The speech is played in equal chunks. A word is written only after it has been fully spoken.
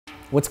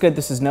What's good?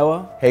 This is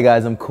Noah. Hey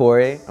guys, I'm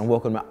Corey, and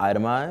welcome to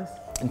Itemized.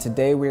 And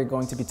today we are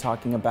going to be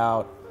talking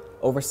about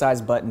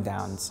oversized button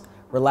downs.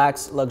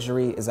 Relaxed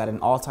luxury is at an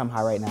all-time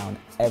high right now and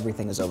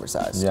everything is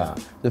oversized. Yeah.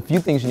 The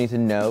few things you need to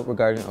know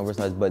regarding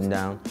oversized button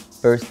down.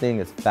 First thing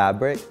is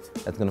fabric.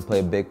 That's gonna play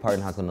a big part in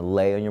how it's gonna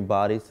lay on your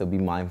body, so be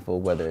mindful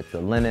whether it's a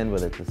linen,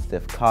 whether it's a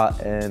stiff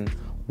cotton,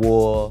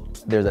 wool.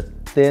 There's a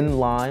thin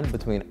line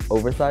between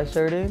oversized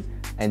shirting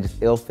and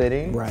just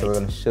ill-fitting. Right. So we're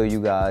gonna show you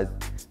guys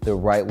the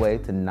right way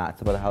to not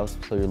step out of the house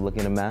so you're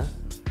looking a mess.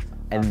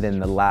 And then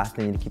the last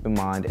thing you need to keep in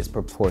mind is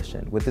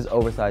proportion. With this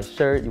oversized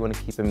shirt, you want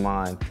to keep in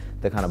mind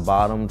the kind of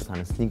bottom, the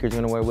kind of sneakers you're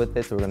going to wear with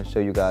it. So we're going to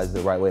show you guys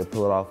the right way to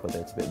pull it off, whether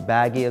it's a bit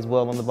baggy as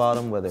well on the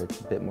bottom, whether it's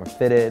a bit more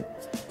fitted.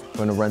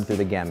 We're going to run through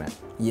the gamut.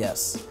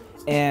 Yes.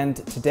 And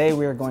today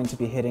we are going to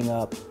be hitting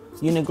up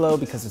Uniqlo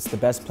because it's the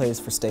best place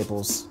for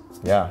staples.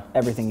 Yeah.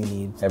 Everything you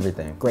need.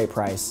 Everything. Great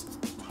price.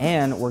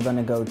 And we're going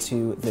to go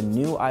to the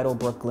new Idol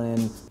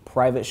Brooklyn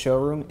private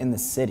showroom in the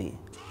city,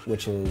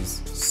 which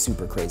is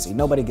super crazy.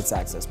 Nobody gets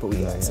access, but we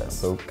get access.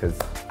 So, because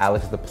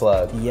Alex is the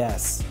plug.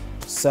 Yes.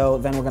 So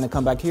then we're gonna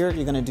come back here.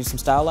 You're gonna do some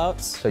style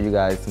outs. Show you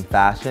guys some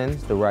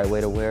fashions, the right way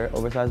to wear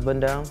oversized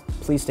button down.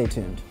 Please stay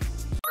tuned.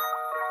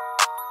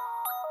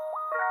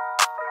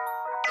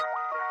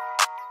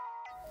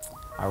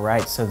 All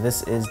right, so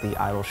this is the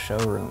Idol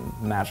showroom.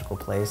 Magical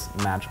place,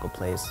 magical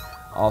place.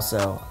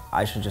 Also,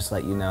 I should just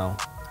let you know,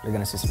 you're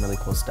gonna see some really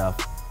cool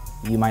stuff.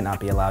 You might not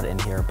be allowed in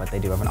here, but they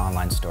do have an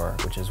online store,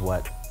 which is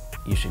what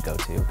you should go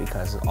to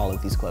because all of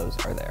these clothes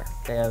are there.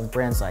 They have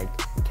brands like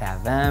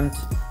Cavempt,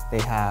 they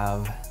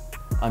have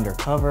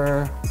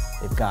Undercover,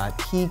 they've got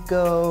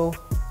Kiko,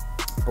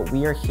 but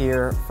we are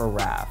here for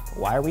Raf.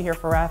 Why are we here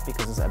for Raf?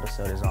 Because this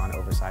episode is on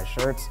oversized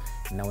shirts,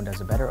 and no one does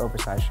a better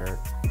oversized shirt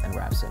than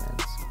Raf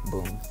Simons.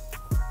 Boom,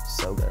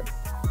 so good.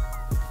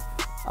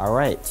 All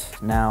right,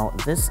 now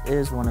this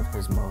is one of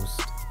his most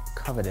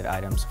coveted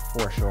items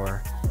for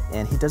sure,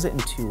 and he does it in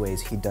two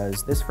ways. He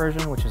does this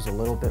version, which is a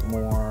little bit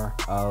more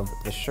of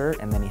the shirt,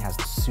 and then he has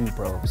the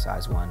super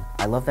oversized one.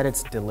 I love that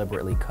it's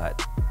deliberately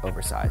cut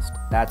oversized.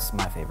 That's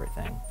my favorite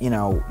thing. You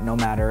know, no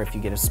matter if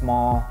you get a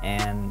small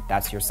and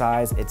that's your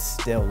size, it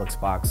still looks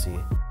boxy.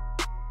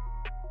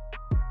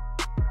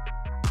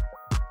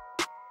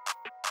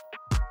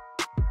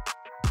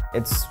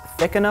 It's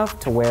thick enough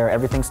to where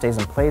everything stays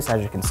in place.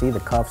 As you can see, the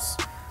cuffs,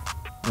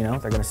 you know,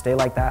 they're gonna stay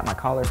like that. My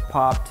collar's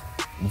popped.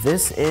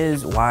 This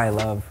is why I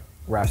love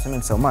Raf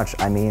Simons so much.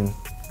 I mean,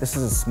 this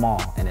is a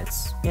small and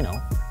it's, you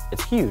know,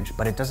 it's huge,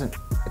 but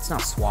it's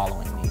not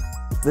swallowing me.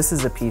 This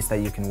is a piece that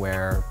you can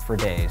wear for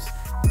days.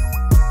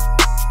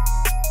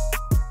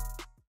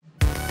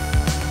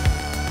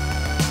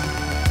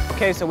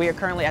 Okay, so we are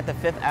currently at the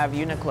 5th Ave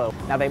Uniqlo.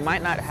 Now they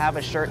might not have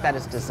a shirt that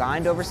is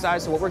designed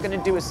oversized, so what we're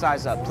gonna do is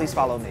size up. Please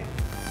follow me.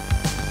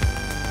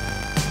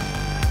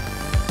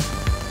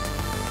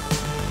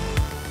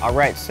 All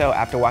right, so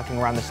after walking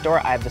around the store,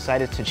 I have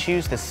decided to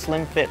choose the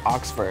Slim Fit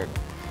Oxford.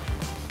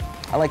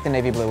 I like the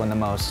navy blue one the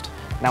most.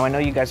 Now I know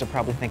you guys are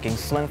probably thinking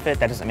slim fit,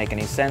 that doesn't make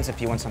any sense. If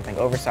you want something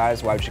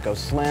oversized, why would you go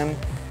slim?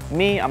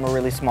 Me, I'm a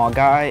really small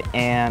guy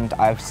and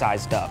I've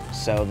sized up.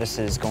 So this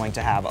is going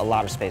to have a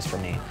lot of space for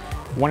me.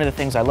 One of the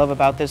things I love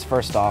about this,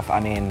 first off, I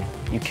mean,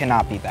 you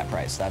cannot beat that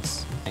price.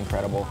 That's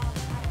incredible.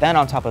 Then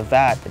on top of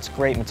that, it's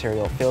great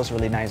material, feels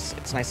really nice.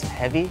 It's nice and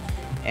heavy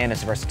and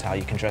it's versatile.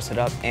 You can dress it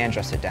up and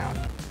dress it down.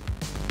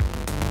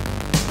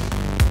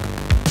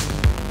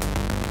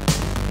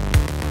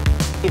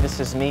 This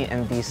is me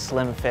in the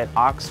Slim Fit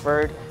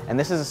Oxford, and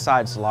this is a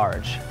size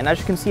large. And as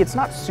you can see, it's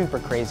not super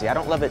crazy. I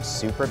don't love it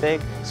super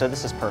big, so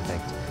this is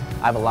perfect.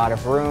 I have a lot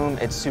of room,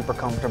 it's super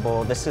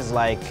comfortable. This is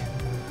like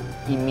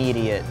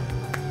immediate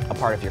a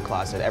part of your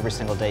closet. Every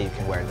single day you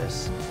can wear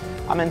this.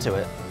 I'm into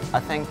it. I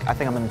think I'm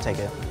gonna take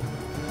it.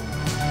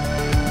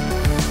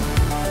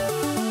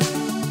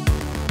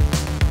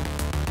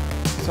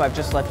 So I've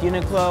just left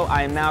Uniqlo.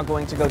 I am now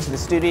going to go to the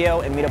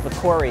studio and meet up with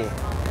Corey.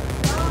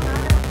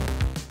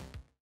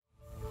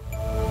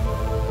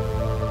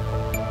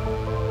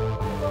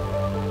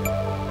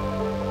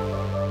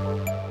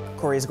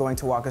 Corey is going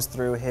to walk us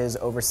through his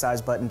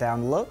oversized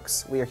button-down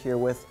looks. We are here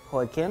with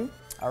Hoi Kim.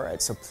 All right,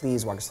 so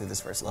please walk us through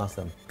this first look.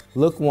 Awesome.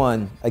 Look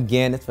one,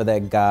 again, it's for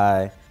that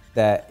guy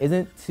that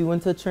isn't too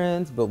into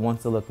trends, but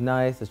wants to look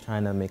nice, is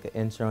trying to make an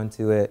intro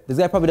into it. This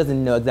guy probably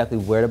doesn't know exactly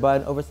where to buy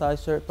an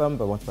oversized shirt from,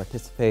 but wants to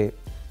participate.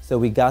 So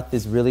we got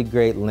this really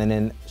great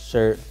linen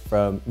shirt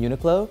from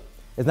Uniqlo.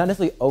 It's not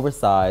necessarily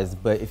oversized,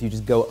 but if you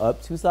just go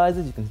up 2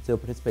 sizes, you can still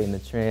participate in the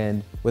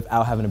trend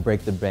without having to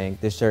break the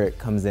bank. This shirt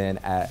comes in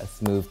at a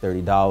smooth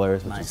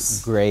 $30, which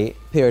is great.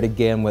 Paired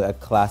again with a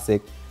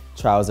classic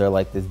trouser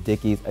like this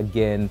Dickies.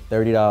 Again,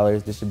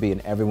 $30. This should be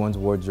in everyone's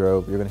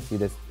wardrobe. You're gonna see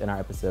this in our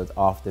episodes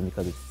often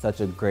because it's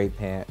such a great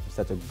pant,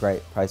 such a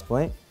great price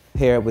point.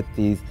 Paired with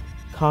these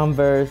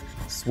Converse,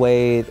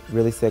 suede,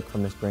 really sick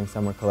from the spring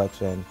summer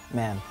collection.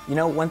 Man, you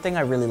know, one thing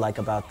I really like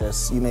about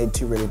this, you made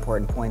 2 really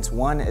important points.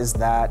 One is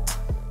that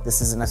this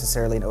isn't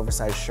necessarily an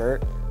oversized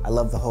shirt. I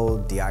love the whole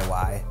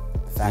DIY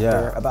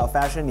factor about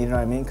fashion, you know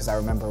what I mean? Because I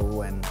remember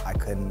when I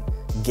couldn't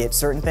get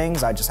certain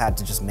things. I just had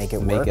to just make it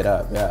work. Make it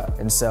up, yeah.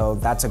 And so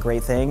that's a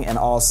great thing. And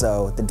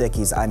also the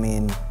Dickies, I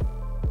mean,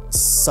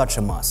 such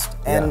a must.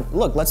 And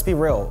look, let's be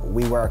real.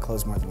 We wear our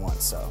clothes more than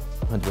once, so.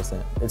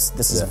 100%.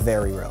 This is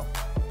very real.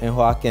 And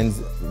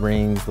Hawkins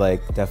rings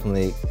like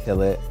definitely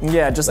kill it.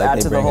 Yeah, just like,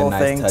 add to the whole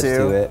thing touch too.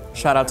 To it.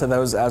 Shout out to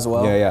those as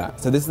well. Yeah.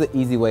 So this is the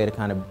easy way to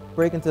kind of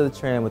break into the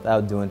trend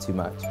without doing too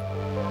much.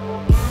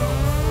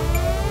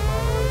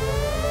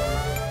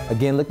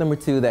 Again, look number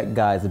 2, that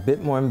guy's a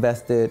bit more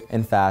invested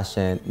in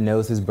fashion,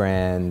 knows his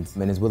brand,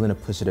 and is willing to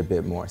push it a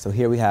bit more. So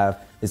here we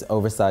have this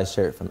oversized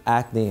shirt from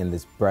Acne in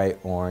this bright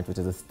orange, which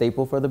is a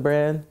staple for the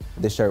brand.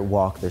 This shirt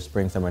walked their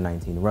spring/summer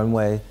 19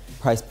 runway.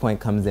 Price point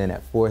comes in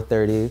at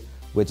 $430,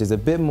 which is a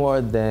bit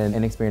more than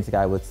an experienced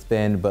guy would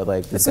spend, but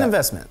like— It's an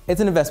investment.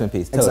 It's an investment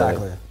piece, totally.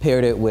 Exactly.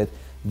 Paired it with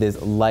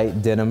this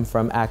light denim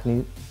from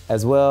Acne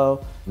as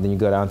well. And then you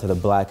go down to the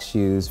black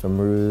shoes from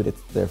Rude.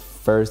 It's their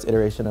first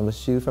iteration of a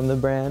shoe from the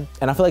brand.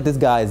 And I feel like this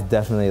guy is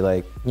definitely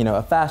like, you know,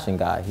 a fashion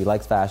guy. He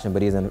likes fashion,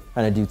 but he isn't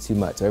trying to do too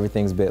much. So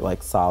everything's a bit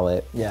like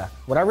solid. Yeah.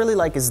 What I really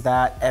like is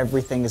that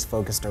everything is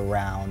focused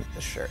around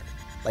the shirt.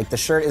 Like the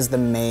shirt is the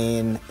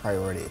main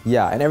priority.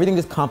 Yeah, and everything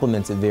just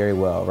complements it very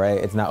well, right?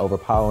 It's not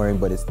overpowering,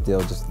 but it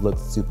still just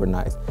looks super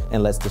nice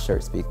and lets the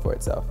shirt speak for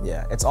itself.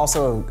 Yeah, it's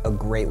also a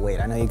great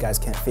weight. I know you guys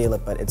can't feel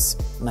it, but it's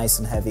nice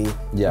and heavy.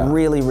 Yeah.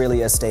 Really,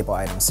 really a staple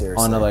item,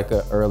 seriously. On like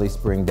an early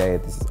spring day,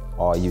 this is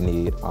all you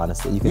need,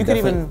 honestly. You can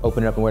definitely even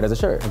open it up and wear it as a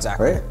shirt.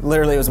 Exactly. Right?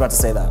 Literally, I was about to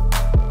say that.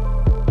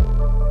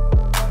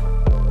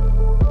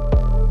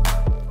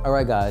 All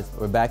right, guys,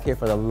 we're back here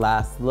for the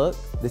last look.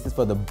 This is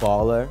for the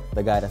baller,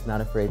 the guy that's not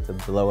afraid to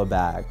blow a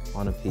bag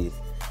on a piece.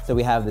 So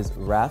we have this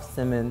Raf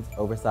Simons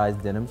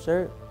oversized denim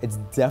shirt. It's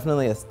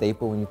definitely a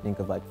staple when you think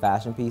of like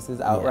fashion pieces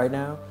out right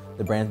now.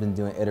 The brand's been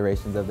doing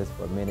iterations of this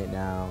for a minute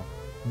now.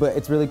 But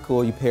it's really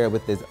cool. You pair it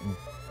with this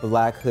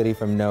black hoodie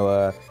from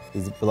Noah,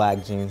 these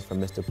black jeans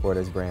from Mr.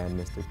 Porter's brand,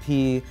 Mr.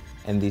 P,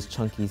 and these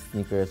chunky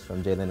sneakers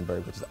from J.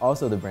 Lindenberg, which is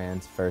also the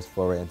brand's first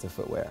foray into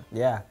footwear.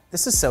 Yeah,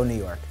 this is so New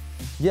York.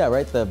 Yeah,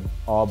 right, the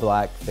all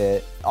black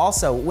fit.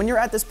 Also, when you're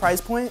at this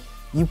price point,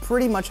 you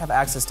pretty much have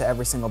access to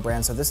every single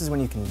brand, so this is when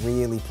you can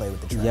really play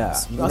with the trends.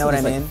 Yeah, you know what I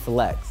mean? Like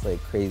flex,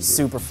 like crazy.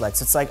 Super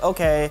flex. It's like,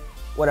 okay,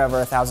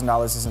 whatever,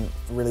 $1,000 isn't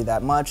really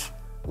that much,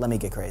 let me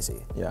get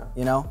crazy. Yeah.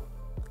 You know?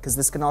 Because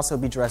this can also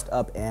be dressed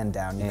up and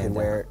down. You could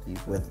wear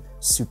it with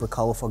super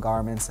colorful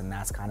garments, and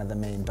that's kind of the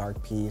main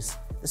dark piece.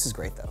 This is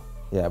great though.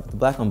 Yeah, but the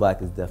black on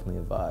black is definitely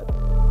a vibe.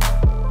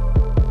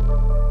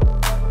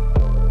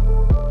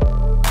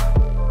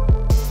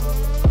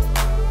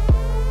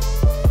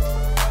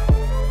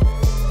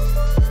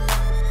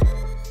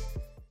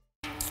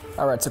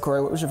 All right, so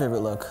Corey, what was your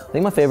favorite look? I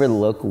think my favorite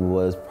look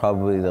was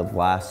probably the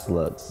last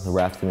look, the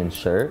Raf Simons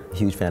shirt.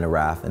 Huge fan of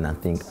Raf, and I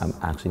think I'm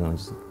actually gonna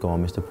just go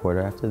on Mr. Porter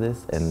after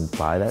this and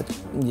buy that.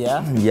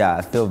 Yeah? Yeah,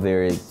 I feel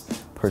very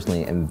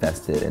personally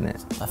invested in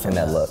it, in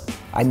that look.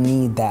 I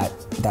need that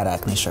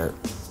Acne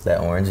shirt.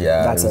 That orange,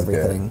 yeah. That's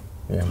everything.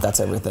 Yeah. That's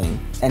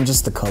everything. And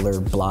just the color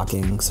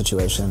blocking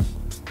situation.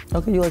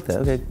 Okay, you like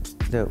that, okay,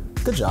 dope.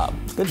 Good job,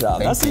 good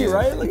job. I see you,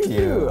 right? Look at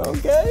you,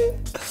 okay?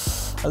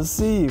 I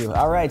see you.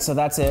 All right, so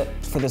that's it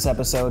for this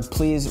episode.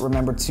 Please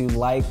remember to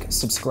like,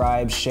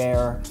 subscribe,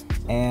 share,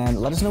 and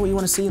let us know what you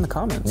want to see in the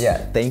comments.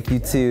 Yeah, thank you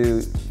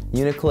to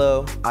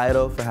Uniqlo,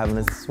 Idol for having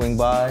us swing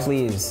by.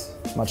 Please,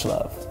 much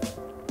love.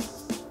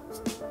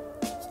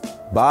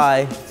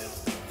 Bye.